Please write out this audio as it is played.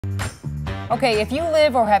Okay, if you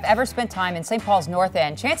live or have ever spent time in St. Paul's North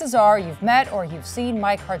End, chances are you've met or you've seen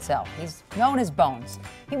Mike Hartzell. He's known as Bones.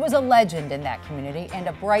 He was a legend in that community and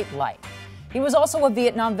a bright light. He was also a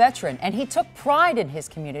Vietnam veteran, and he took pride in his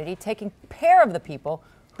community, taking care of the people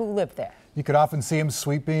who lived there. You could often see him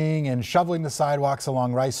sweeping and shoveling the sidewalks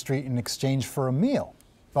along Rice Street in exchange for a meal.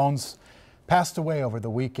 Bones passed away over the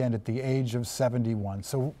weekend at the age of 71,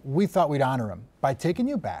 so we thought we'd honor him by taking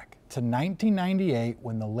you back to 1998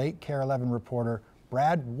 when the late KARE 11 reporter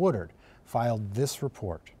Brad Woodard filed this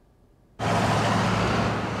report.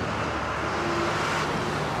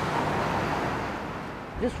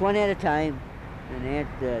 Just one at a time, and I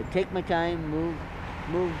have to take my time, move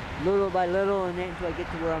little by little, and then until I get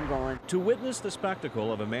to where I'm going. To witness the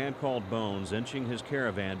spectacle of a man called Bones inching his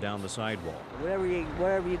caravan down the sidewalk. Whatever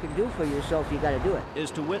you can do for yourself, you got to do it.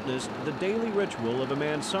 Is to witness the daily ritual of a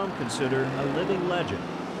man some consider a living legend,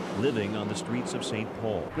 living on the streets of St.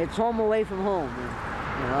 Paul. It's home away from home.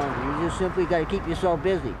 You know, you just simply got to keep yourself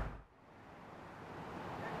busy.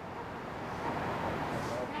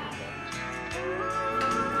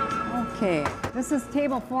 Okay, this is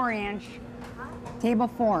table 4 inch. Table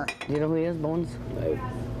 4. You know who he is, Bones?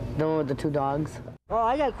 The one with the 2 dogs. Oh,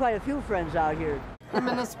 I got quite a few friends out here. I'm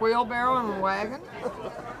in this wheelbarrow and wagon.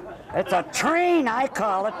 It's a train, I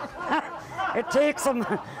call it. It takes them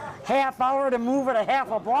half hour to move it a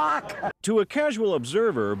half a block. To a casual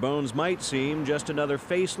observer, Bones might seem just another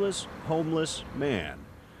faceless, homeless man.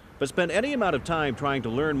 But spend any amount of time trying to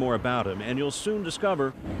learn more about him, and you'll soon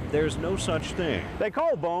discover there's no such thing. They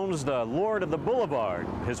call Bones the Lord of the Boulevard.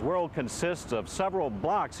 His world consists of several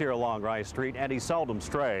blocks here along Rice Street, and he seldom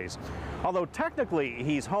strays. Although technically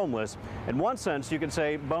he's homeless, in one sense you can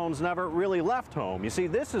say Bones never really left home. You see,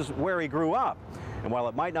 this is where he grew up. And while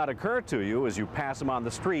it might not occur to you as you pass him on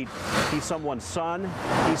the street, he's someone's son,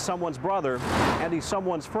 he's someone's brother, and he's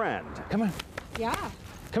someone's friend. Come on. Yeah.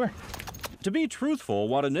 Come here. To be truthful,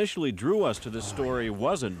 what initially drew us to this story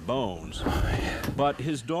wasn't Bones, but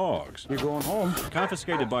his dogs. You're going home.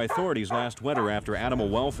 Confiscated by authorities last winter after animal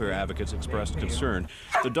welfare advocates expressed concern.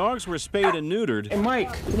 The dogs were spayed and neutered. Hey,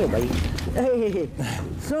 Mike. Here, buddy. Hey,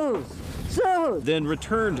 Suze. Then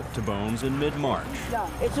returned to Bones in mid-March.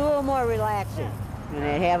 It's a little more relaxing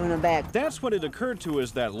than having them back. That's when it occurred to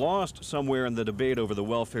us that lost somewhere in the debate over the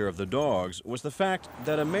welfare of the dogs was the fact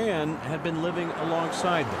that a man had been living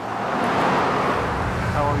alongside them.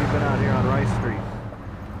 How long have you been out here on Rice Street?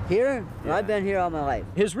 Here? Yeah. I've been here all my life.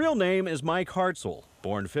 His real name is Mike Hartzell.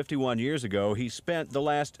 Born 51 years ago, he spent the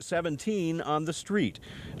last 17 on the street,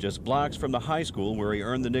 just blocks from the high school where he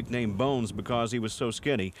earned the nickname Bones because he was so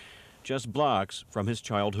skinny, just blocks from his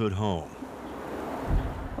childhood home.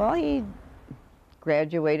 Well, he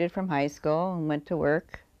graduated from high school and went to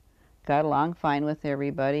work, got along fine with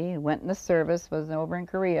everybody, went in the service, was over in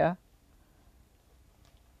Korea,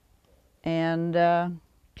 and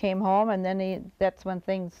came home, and then that's when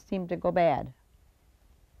things seemed to go bad.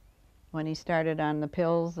 When he started on the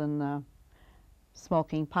pills and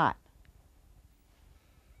smoking pot.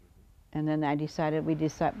 And then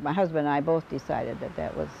my husband and I both decided that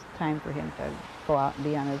that was time for him to go out and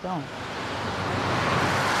be on his own.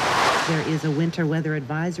 There is a winter weather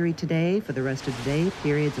advisory today for the rest of the day,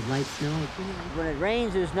 periods of light snow. When it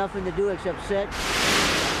rains, there's nothing to do except sit.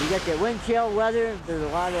 You got that wind chill weather, there's a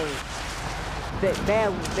lot of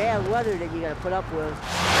bad weather that you got to put up with.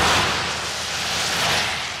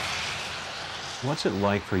 What's it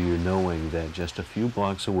like for you knowing that just a few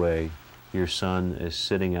blocks away, your son is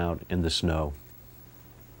sitting out in the snow?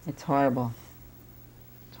 It's horrible.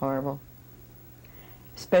 It's horrible.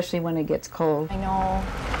 Especially when it gets cold. I know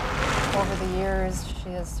over the years she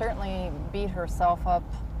has certainly beat herself up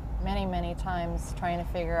many times trying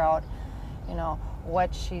to figure out, you know,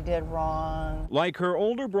 what she did wrong. Like her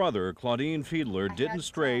older brother, Claudine Fiedler didn't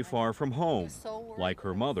stray far from home. Like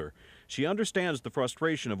her mother, she understands the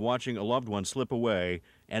frustration of watching a loved one slip away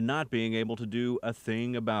and not being able to do a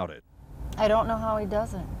thing about it. I don't know how he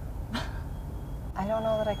does it. I don't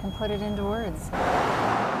know that I can put it into words.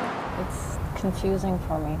 It's confusing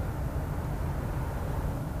for me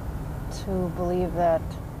to believe that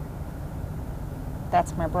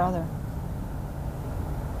that's my brother.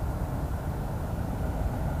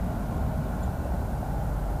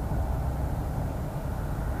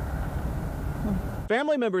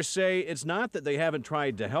 Family members say it's not that they haven't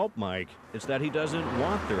tried to help Mike, it's that he doesn't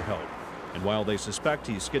want their help. And while they suspect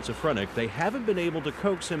he's schizophrenic, they haven't been able to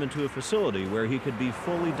coax him into a facility where he could be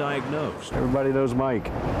fully diagnosed. Everybody knows Mike.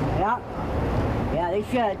 Yeah, they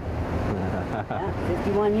should. Yeah,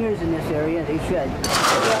 51 years in this area, they should.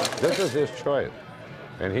 This is his choice.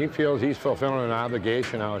 And he feels he's fulfilling an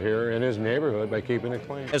obligation out here in his neighborhood by keeping it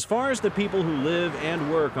clean. As far as the people who live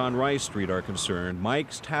and work on Rice Street are concerned,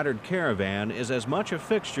 Mike's tattered caravan is as much a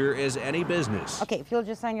fixture as any business. Okay, if you'll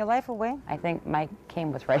just sign your life away. I think Mike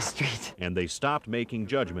came with Rice Street. And they stopped making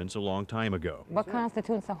judgments a long time ago. What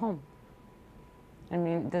constitutes a home? I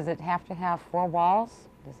mean, does it have to have 4 walls?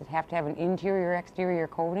 Does it have to have an interior, exterior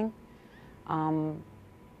coating?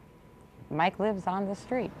 Mike lives on the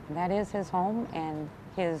street. That is his home, and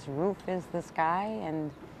his roof is the sky, and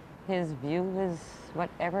his view is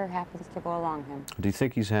whatever happens to go along him. Do you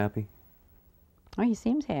think he's happy? Oh, he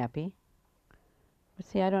seems happy. But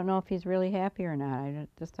see, I don't know if he's really happy or not. I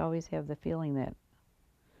just always have the feeling that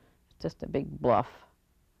it's just a big bluff.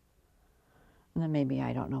 And then maybe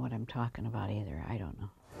I don't know what I'm talking about either. I don't know.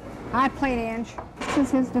 Hot plate, Ange. This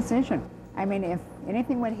is his decision. I mean, if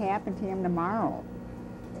anything would happen to him tomorrow,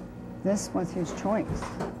 this was his choice.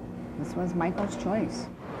 This was Michael's choice.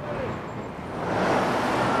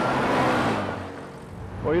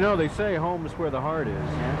 Well, you know, they say home is where the heart is.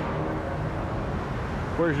 Yeah.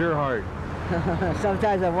 Where's your heart?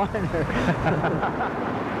 Sometimes I wonder.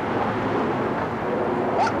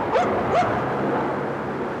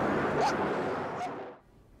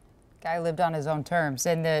 Guy lived on his own terms.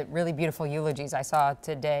 And the really beautiful eulogies I saw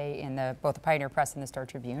today in both the Pioneer Press and the Star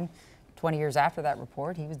Tribune, 20 years after that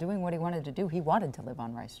report, he was doing what he wanted to do. He wanted to live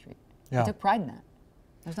on Rice Street. Yeah. He took pride in that.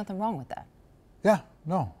 There's nothing wrong with that. Yeah,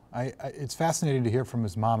 no. It's fascinating to hear from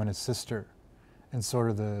his mom and his sister and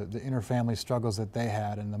sort of the inner family struggles that they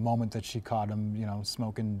had, and the moment that she caught him, you know,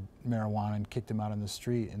 smoking marijuana and kicked him out on the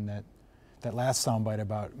street, and that last soundbite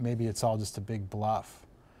about maybe it's all just a big bluff.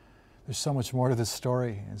 There's so much more to this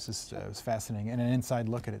story. It's just, it was fascinating, and an inside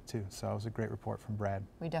look at it too. So it was a great report from Brad.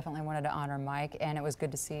 We definitely wanted to honor Mike, and it was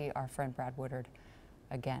good to see our friend Brad Woodard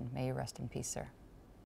again. May you rest in peace, sir.